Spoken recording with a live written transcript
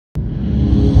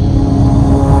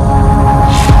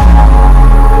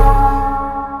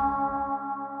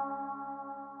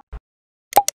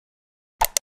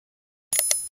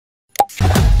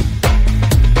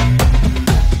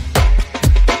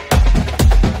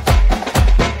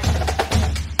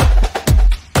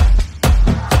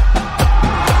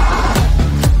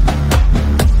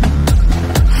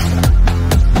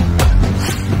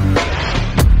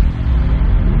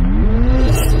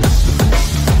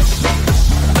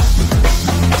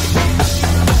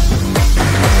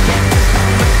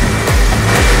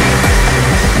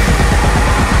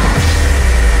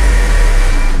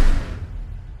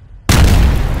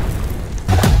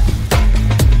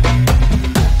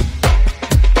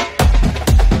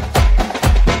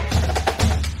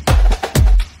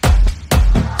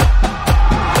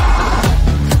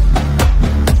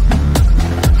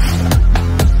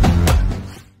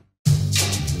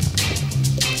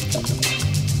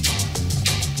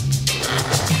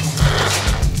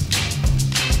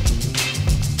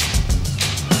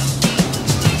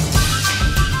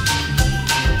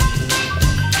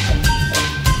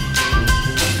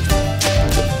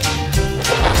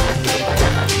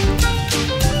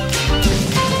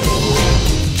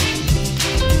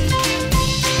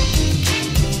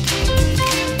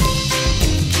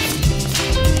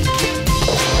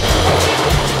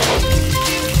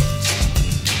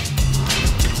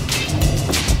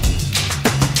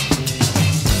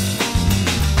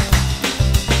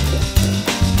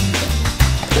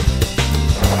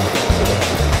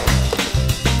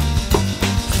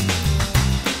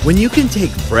When you can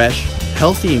take fresh,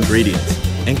 healthy ingredients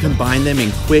and combine them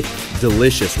in quick,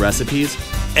 delicious recipes,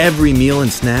 every meal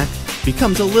and snack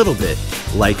becomes a little bit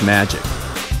like magic.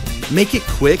 Make it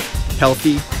quick,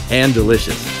 healthy, and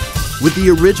delicious with the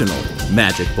original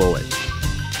Magic Bullet.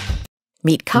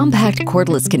 Meet compact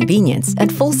cordless convenience and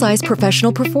full-size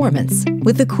professional performance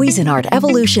with the Cuisinart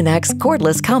EvolutionX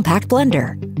cordless compact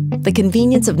blender. The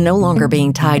convenience of no longer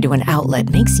being tied to an outlet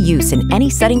makes use in any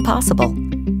setting possible.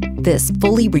 This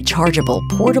fully rechargeable,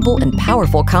 portable, and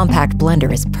powerful compact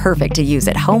blender is perfect to use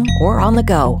at home or on the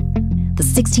go. The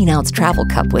 16-ounce travel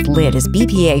cup with lid is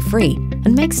BPA-free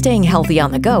and makes staying healthy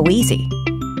on the go easy.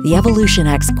 The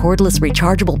EvolutionX cordless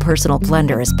rechargeable personal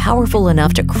blender is powerful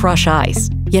enough to crush ice,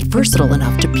 yet versatile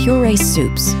enough to puree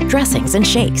soups, dressings, and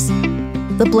shakes.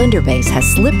 The blender base has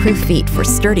slip-proof feet for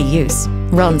sturdy use,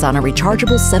 runs on a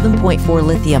rechargeable 7.4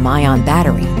 lithium-ion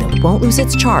battery that won't lose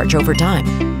its charge over time,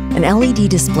 an LED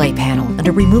display panel, and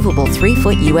a removable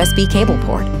 3-foot USB cable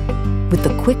port. With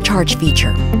the quick charge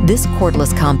feature, this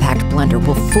cordless compact blender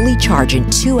will fully charge in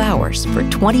 2 hours for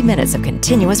 20 minutes of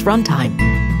continuous runtime.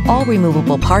 All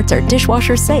removable parts are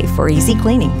dishwasher safe for easy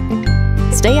cleaning.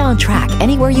 Stay on track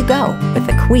anywhere you go with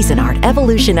the Cuisinart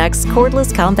EvolutionX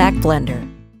cordless compact blender.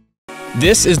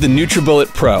 This is the NutriBullet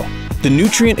Pro, the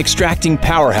nutrient extracting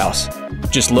powerhouse.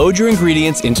 Just load your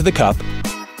ingredients into the cup,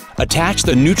 attach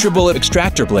the NutriBullet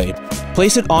extractor blade,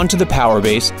 place it onto the power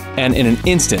base, and in an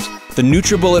instant, the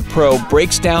NutriBullet Pro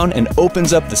breaks down and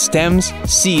opens up the stems,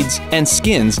 seeds, and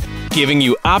skins, giving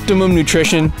you optimum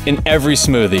nutrition in every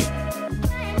smoothie.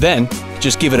 Then,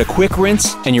 just give it a quick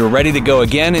rinse and you're ready to go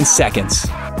again in seconds.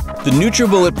 The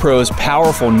NutriBullet Pro's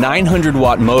powerful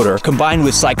 900-watt motor combined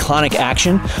with cyclonic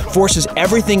action forces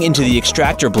everything into the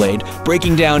extractor blade,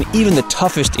 breaking down even the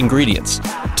toughest ingredients,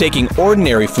 taking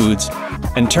ordinary foods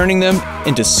and turning them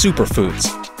into superfoods.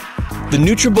 The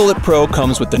NutriBullet Pro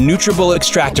comes with the NutriBullet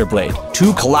extractor blade,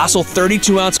 2 colossal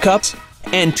 32-ounce cups,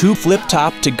 and 2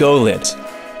 flip-top to-go lids.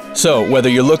 So whether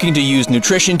you're looking to use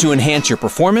nutrition to enhance your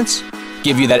performance,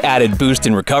 give you that added boost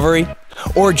in recovery,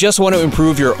 or just want to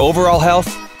improve your overall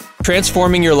health,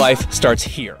 transforming your life starts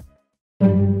here.